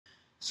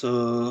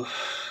So,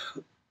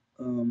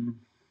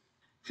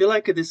 feel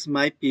like this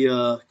might be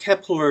a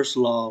Kepler's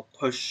law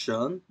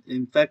question.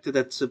 In fact,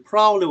 that's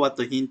probably what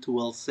the hint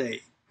will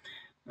say.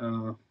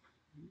 Uh,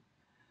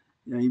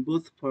 yeah, in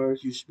both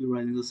parts, you should be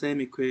writing the same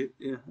equation.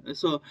 Yeah.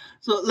 So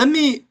let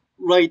me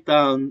write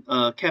down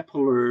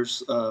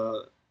Kepler's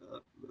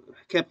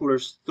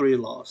three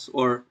laws,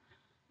 or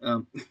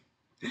um,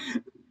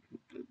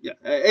 yeah,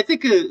 I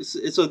think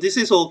so. This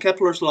is all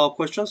Kepler's law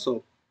question.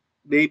 So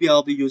maybe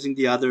I'll be using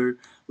the other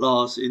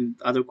laws in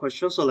other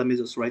questions. So let me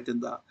just write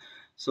them down.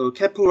 So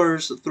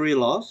Kepler's three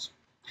laws.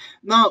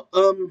 Now,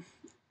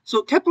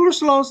 so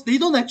Kepler's laws, they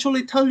don't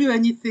actually tell you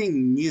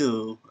anything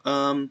new,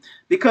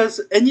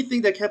 because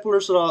anything that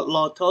Kepler's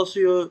law tells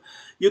you,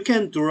 you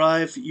can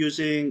derive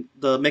using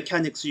the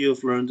mechanics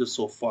you've learned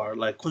so far,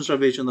 like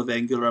conservation of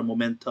angular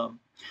momentum,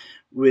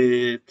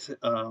 with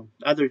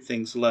other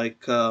things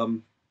like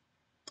the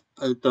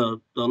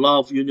law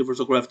of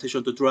universal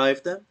gravitation to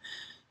derive them.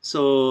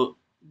 So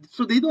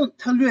so they don't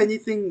tell you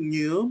anything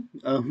new,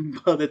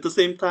 but at the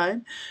same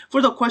time,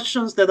 for the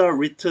questions that are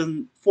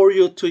written for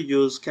you to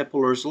use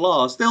Kepler's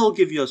laws, they'll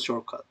give you a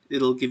shortcut.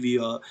 It'll give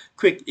you a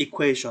quick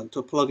equation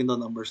to plug in the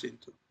numbers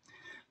into.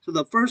 So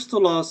the first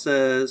law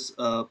says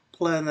uh,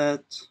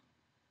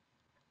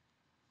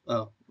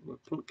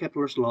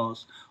 Kepler's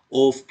laws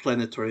of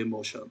planetary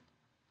motion.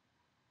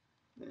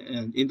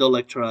 And in the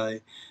lecture,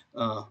 I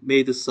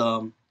made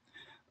some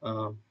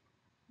uh,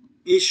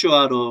 issue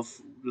out of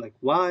like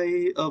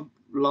why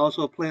laws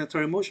of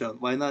planetary motion?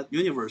 Why not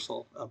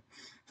universal?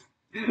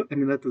 I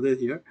mean, not do that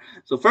here.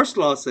 So first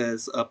law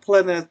says a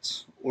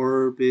planet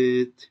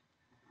orbit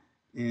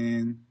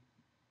in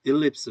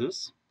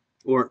ellipses,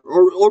 or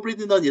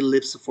orbit in an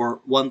ellipse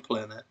for one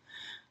planet,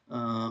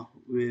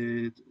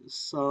 with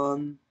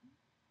sun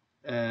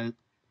at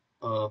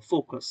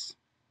focus,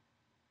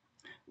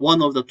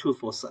 one of the two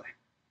foci.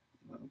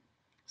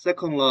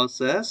 Second law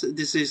says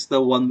this is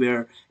the one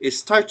where it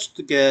starts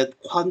to get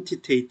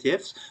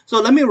quantitative.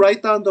 So let me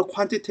write down the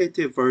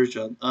quantitative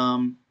version.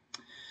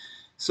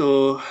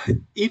 So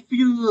if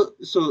you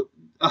so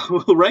I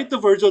will write the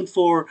version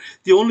for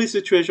the only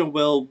situation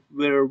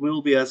where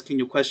we'll be asking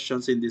you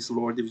questions in this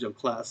lower division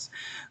class,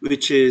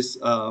 which is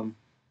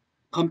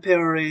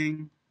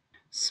comparing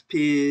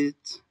speed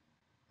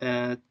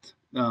at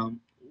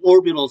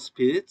orbital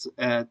speeds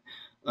at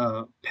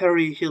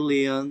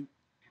perihelion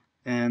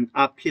and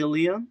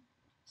aphelion.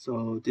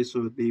 So this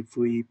would be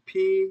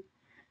VP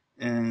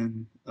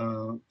and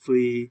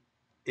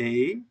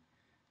VA.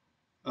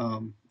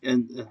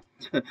 And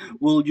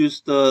we'll use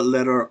the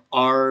letter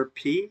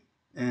RP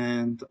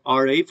and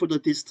RA for the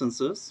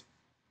distances.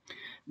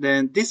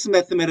 Then this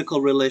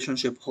mathematical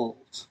relationship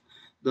holds.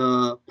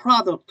 The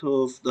product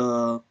of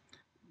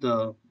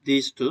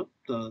these two,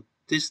 the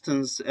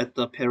distance at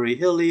the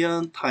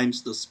perihelion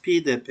times the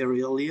speed at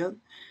perihelion,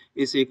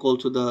 is equal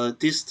to the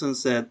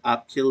distance at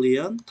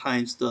aphelion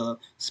times the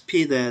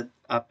speed at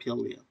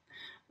aphelion.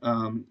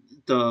 Um,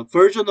 the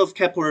version of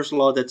Kepler's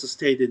law that's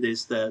stated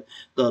is that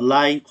the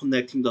line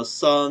connecting the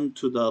sun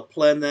to the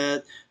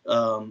planet,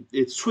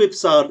 it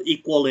sweeps out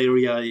equal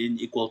area in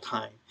equal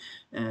time,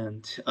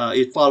 and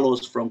it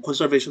follows from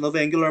conservation of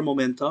angular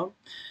momentum.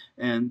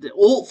 And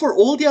for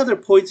all the other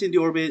points in the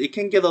orbit, it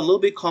can get a little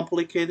bit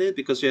complicated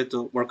because you have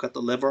to work at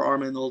the lever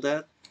arm and all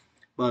that.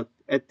 But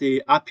at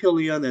the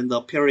aphelion and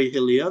the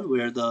perihelion,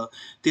 where the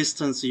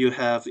distance you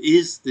have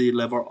is the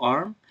lever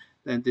arm,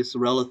 then this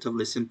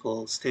relatively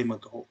simple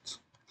statement holds.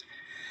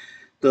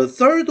 The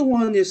third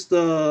one is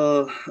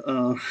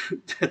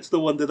that's the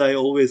one that I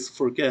always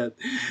forget.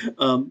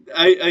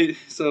 I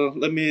so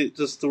let me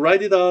just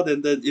write it out,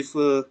 and then if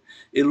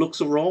it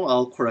looks wrong,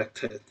 I'll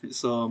correct it.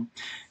 So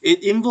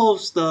it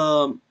involves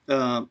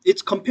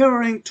it's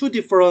comparing two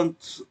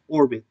different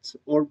orbits,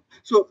 or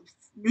so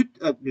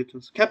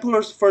Newton's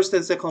Kepler's first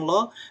and second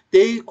law,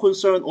 they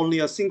concern only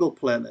a single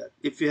planet.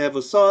 If you have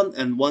a sun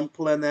and one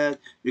planet,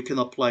 you can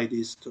apply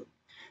these two.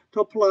 To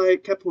apply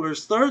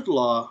Kepler's third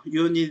law,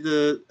 you need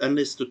at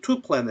least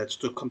two planets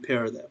to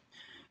compare them.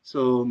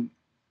 So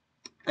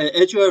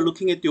as you are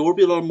looking at the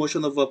orbital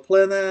motion of a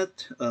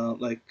planet,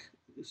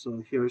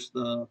 so here's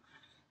the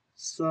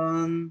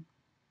sun,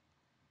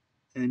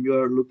 and you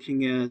are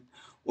looking at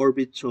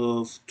orbits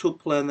of two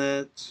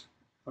planets,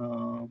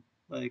 uh,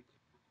 like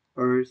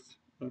Earth,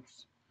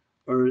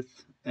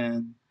 Earth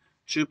and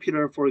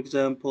Jupiter, for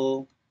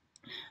example.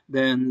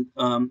 Then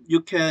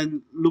you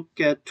can look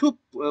at two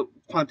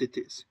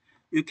quantities.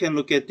 You can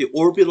look at the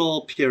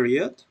orbital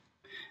period,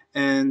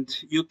 and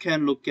you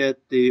can look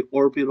at the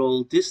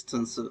orbital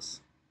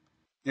distances.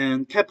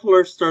 And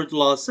Kepler's third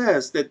law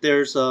says that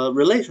there's a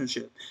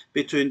relationship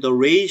between the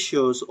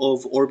ratios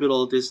of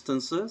orbital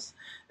distances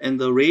and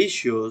the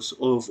ratios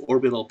of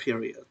orbital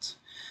periods.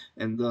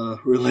 And the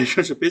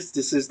relationship is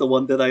this is the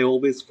one that I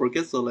always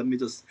forget, so let me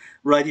just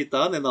write it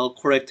down and I'll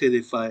correct it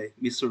if I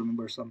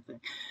misremember something.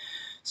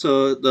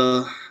 So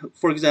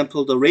for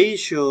example, the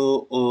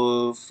ratio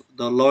of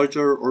the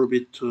larger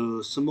orbit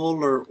to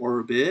smaller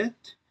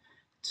orbit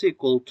is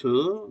equal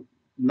to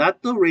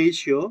not the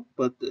ratio,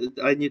 but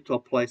I need to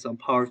apply some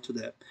power to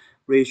that.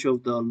 ratio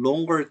of the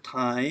longer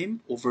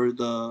time over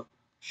the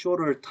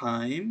shorter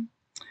time,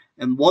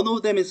 and one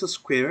of them is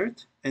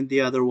squared and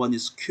the other one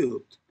is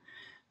cubed.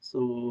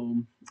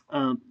 So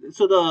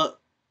the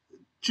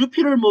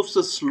Jupiter moves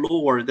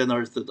slower than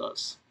Earth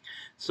does.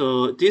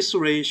 So this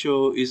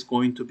ratio is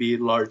going to be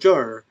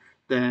larger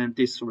than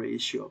this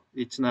ratio.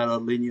 It's not a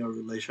linear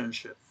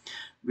relationship,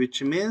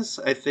 which means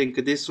I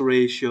think this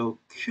ratio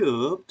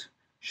cubed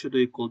should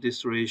equal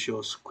this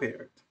ratio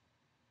squared.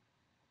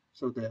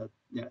 So that,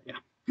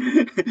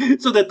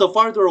 so that the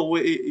farther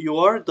away you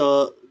are,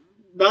 the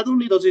not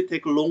only does it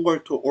take longer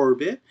to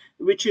orbit,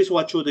 which is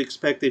what you would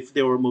expect if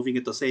they were moving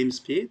at the same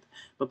speed,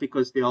 but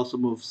because they also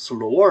move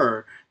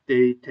slower,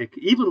 they take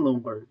even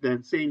longer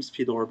than same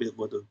speed orbit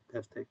would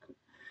have taken.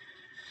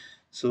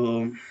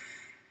 So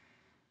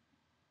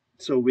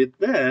with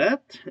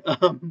that,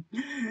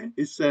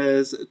 it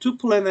says two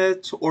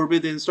planets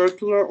orbit in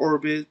circular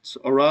orbit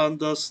around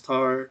the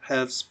star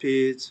have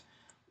speeds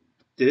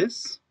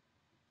this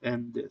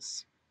and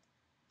this.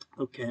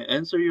 Okay,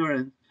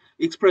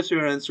 express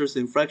your answers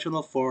in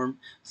fractional form,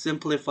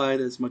 simplified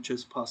as much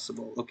as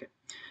possible. Okay,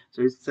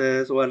 so it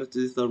says what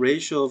is the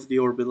ratio of the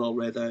orbital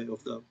radii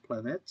of the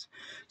planet.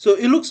 So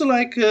it looks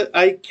like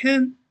I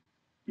can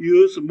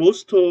use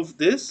most of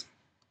this,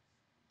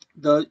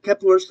 the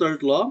Kepler's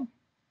third law,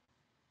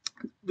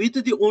 with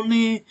the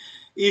only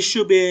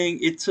issue being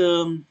it's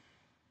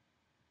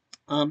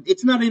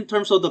not in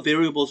terms of the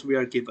variables we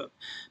are given,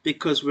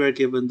 because we are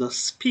given the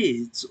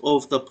speeds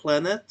of the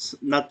planets,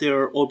 not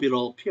their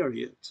orbital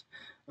period.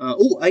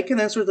 I can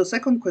answer the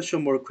second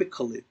question more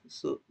quickly.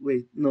 So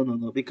wait,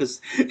 no,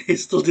 because it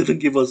still didn't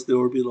give us the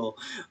orbital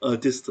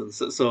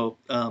distance. So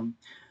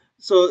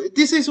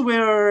this is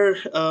where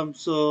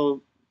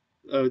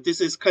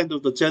this is kind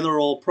of the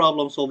general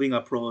problem solving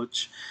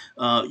approach.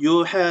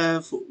 You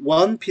have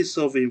one piece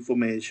of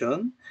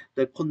information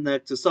that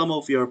connects some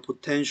of your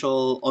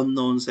potential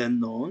unknowns and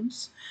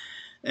knowns,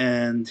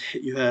 and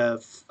you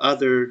have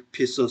other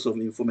pieces of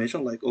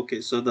information like,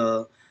 okay, so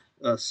the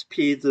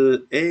speed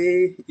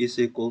A is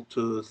equal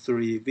to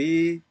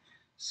 3v,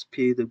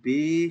 speed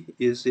B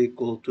is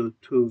equal to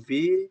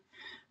 2v,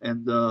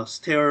 and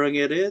staring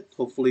at it,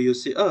 hopefully you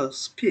see,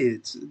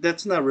 speeds,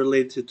 that's not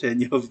related to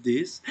any of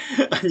these.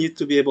 I need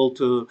to be able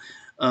to,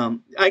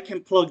 I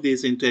can plug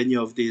these into any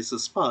of these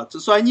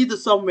spots. So I need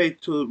some way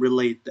to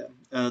relate them.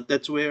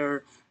 That's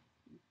where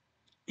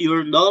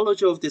your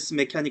knowledge of this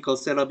mechanical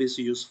setup is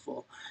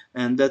useful,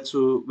 and that's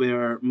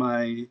where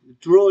my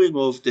drawing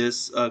of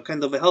this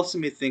kind of helps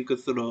me think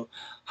through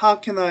how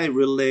can I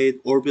relate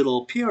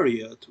orbital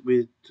period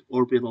with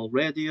orbital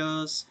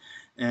radius.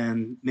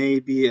 And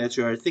maybe as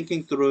you are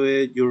thinking through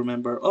it, you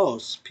remember, oh,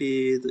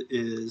 speed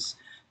is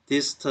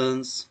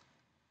distance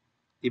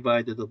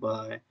divided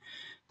by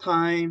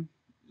time.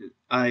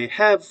 I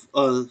have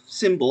a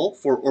symbol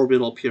for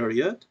orbital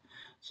period.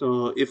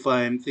 So if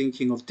I'm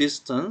thinking of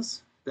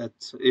distance,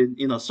 that's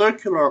in a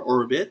circular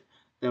orbit,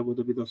 that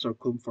would be the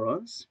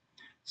circumference.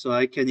 So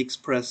I can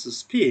express the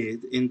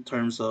speed in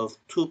terms of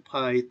 2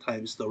 pi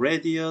times the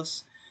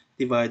radius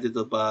divided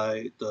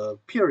by the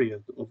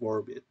period of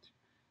orbit.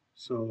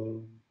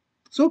 So,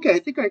 okay, I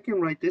think I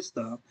can write this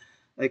down.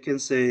 I can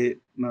say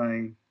let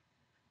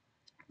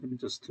me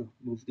just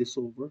move this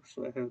over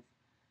so I have,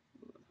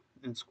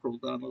 and scroll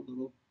down a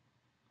little.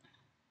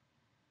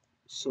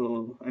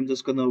 So I'm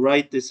just going to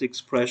write this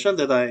expression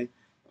that I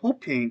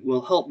hoping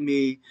will help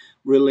me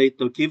relate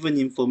the given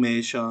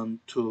information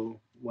to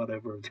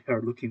whatever they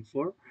are looking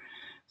for.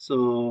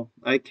 So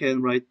I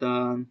can write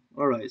down,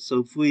 all right,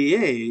 so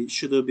VA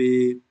should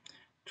be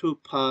 2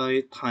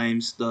 pi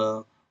times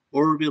the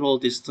orbital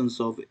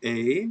distance of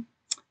A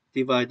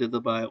divided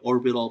by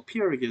orbital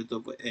period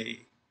of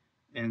A.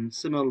 And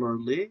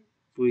similarly,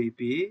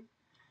 VB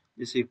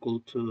is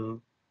equal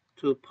to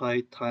 2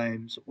 pi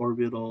times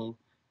orbital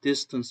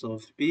distance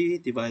of B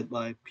divided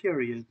by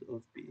period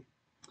of B.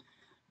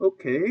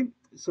 Okay,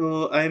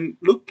 so I'm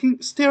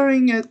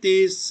staring at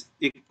these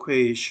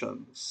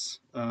equations.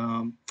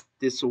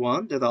 This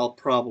one that I'll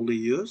probably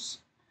use.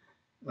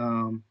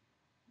 Um,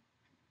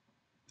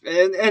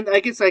 and I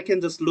guess I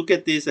can just look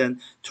at this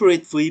and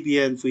treat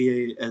VB and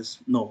VA as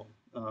known.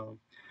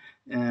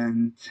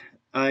 And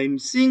I'm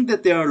seeing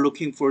that they are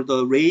looking for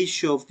the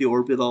ratio of the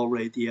orbital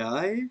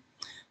radii.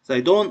 So I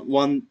don't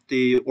want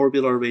the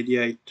orbital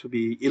radii to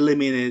be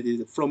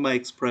eliminated from my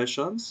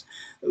expressions,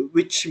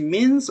 which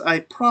means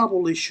I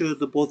probably should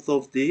both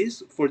of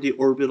these for the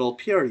orbital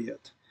period.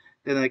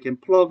 Then I can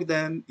plug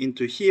them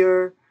into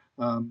here.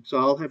 So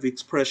I'll have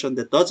expression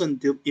that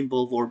doesn't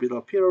involve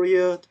orbital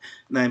period.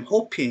 And I'm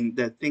hoping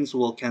that things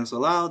will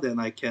cancel out and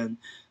I can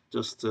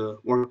just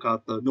work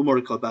out the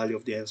numerical value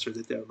of the answer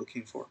that they're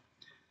looking for.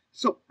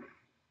 So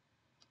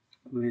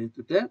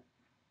with that,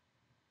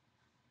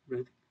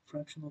 ready?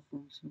 Fractional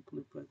form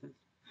simplified.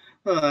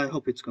 I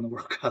hope it's gonna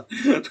work out.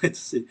 Let's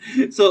see.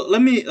 So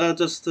let me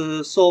just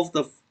solve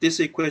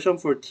this equation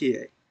for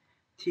TA.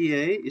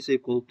 TA is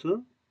equal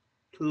to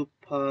 2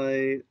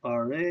 pi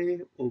RA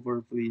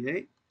over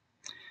VA,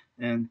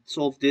 and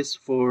solve this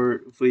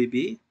for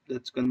VB.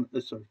 That's gonna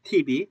sorry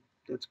TB.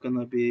 That's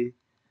gonna be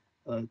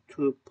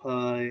 2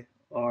 pi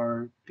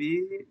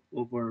RB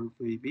over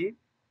VB.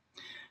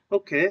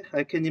 Okay,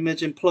 I can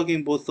imagine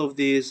plugging both of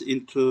these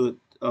into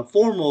a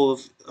form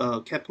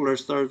of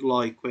Kepler's third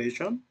law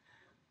equation.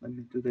 Let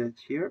me do that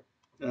here.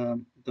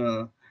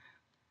 The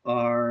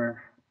RA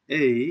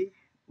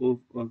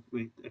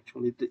wait,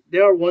 actually they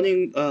are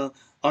wanting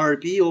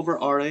RB over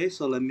RA,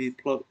 so let me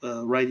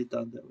write it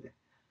down that way.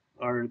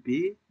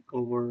 RB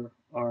over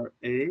RA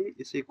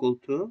is equal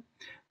to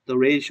the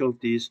ratio of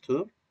these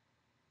two,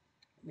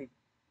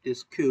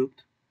 this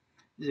cubed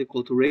is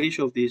equal to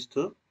ratio of these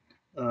two,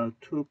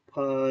 2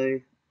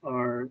 pi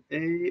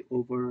RA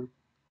over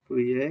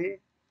 3A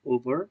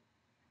over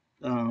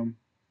um,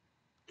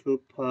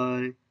 2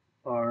 pi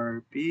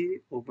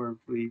RB over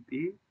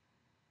 3B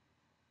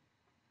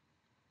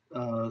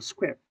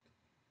squared.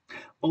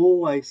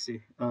 Oh, I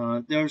see.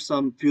 There's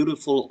some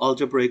beautiful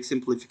algebraic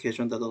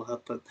simplification that'll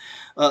happen.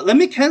 Let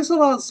me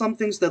cancel out some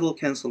things that'll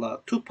cancel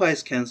out. 2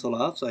 pi's cancel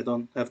out, so I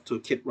don't have to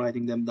keep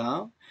writing them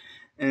down.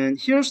 And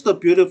here's the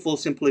beautiful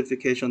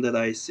simplification that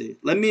I see.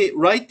 Let me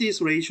write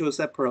these ratios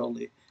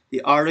separately.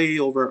 The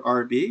RA over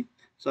RB.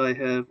 So I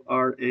have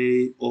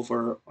RA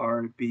over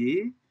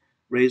RB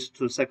raised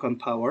to second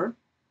power.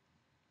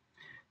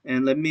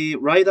 And let me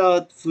write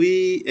out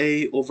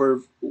VA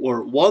over,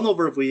 or 1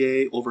 over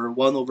VA over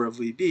 1 over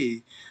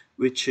VB,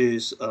 which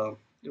is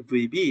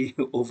VB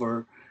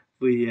over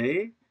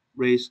VA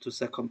raised to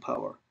second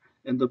power.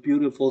 And the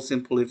beautiful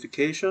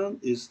simplification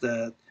is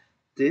that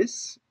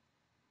this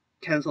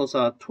cancels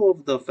out two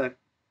of the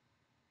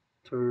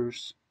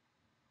factors.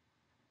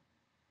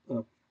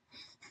 Uh,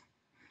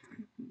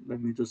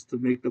 Let me just to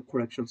make the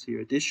corrections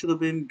here. This should have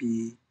been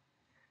B.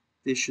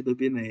 This should have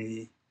been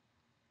A.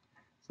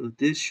 So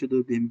this should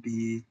have been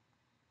B.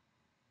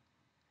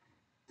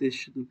 This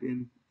should have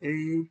been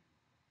A.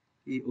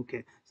 B.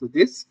 Okay. So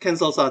this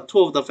cancels out two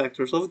of the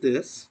factors of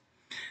this.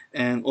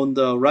 And on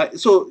the right,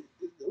 so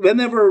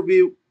whenever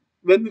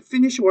when we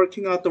finish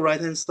working out the right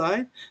hand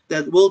side,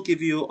 that will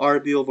give you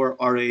RB over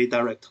RA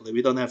directly.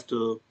 We don't have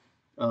to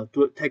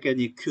take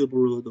any cube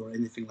root or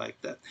anything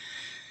like that.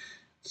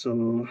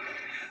 So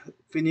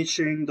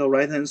finishing the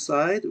right hand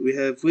side, we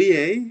have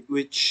VA,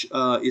 which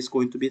is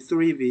going to be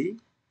 3V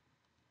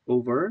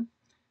over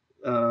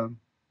uh,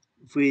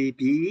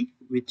 VB,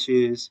 which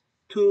is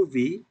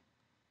 2V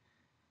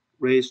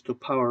raised to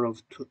power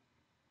of 2.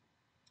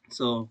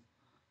 So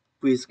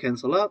V's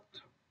cancel out.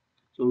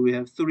 So we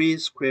have 3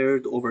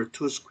 squared over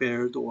 2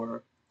 squared,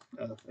 or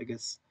I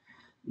guess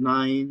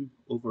 9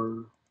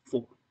 over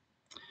 4.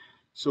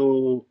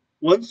 So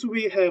once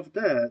we have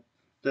that,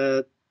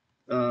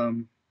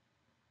 um,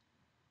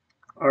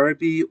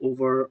 RB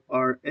over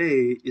RA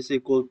is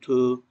equal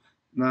to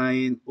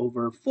 9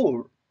 over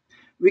 4.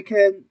 We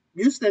can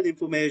use that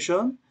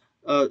information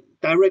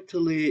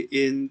directly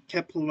in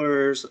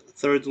Kepler's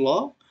third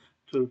law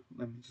to,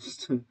 let me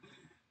just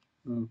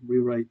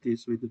rewrite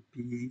this with the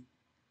B,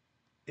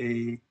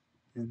 A,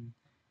 and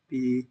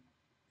B,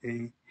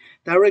 A.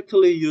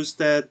 Directly use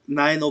that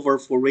 9 over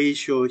 4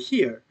 ratio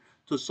here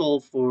to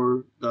solve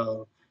for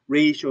the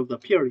ratio of the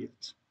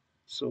periods.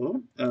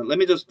 So let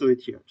me just do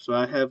it here. So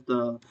I have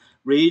the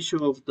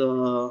ratio of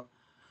the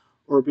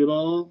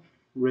orbital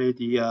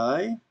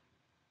radii.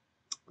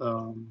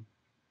 Um,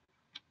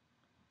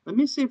 Let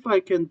me see if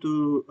I can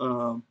do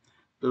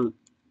the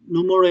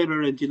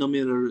numerator and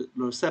denominator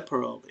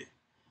separately.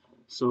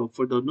 So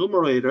for the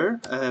numerator,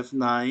 I have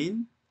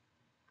 9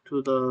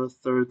 to the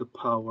third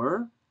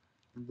power,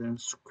 and then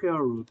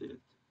square root it.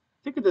 I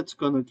think that's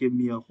going to give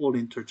me a whole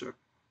integer.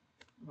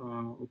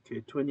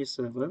 Okay,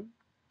 27.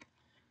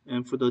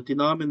 And for the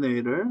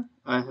denominator,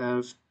 I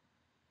have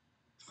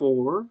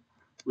 4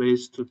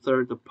 raised to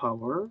third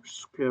power,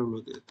 square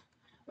root it.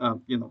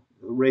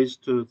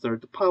 Raised to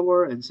third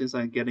power, and since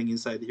I'm getting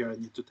inside here, I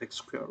need to take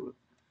square root.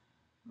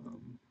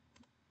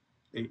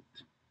 8.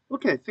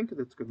 Okay, I think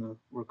that's gonna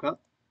work out.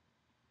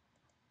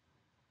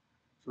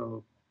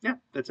 So yeah,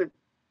 that's it.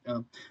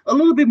 A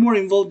little bit more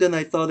involved than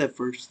I thought at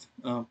first,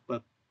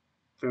 but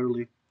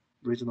fairly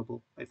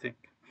reasonable, I think.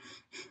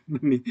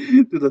 Let me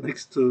do the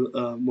next two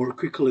more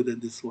quickly than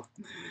this one.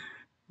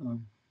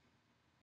 Um,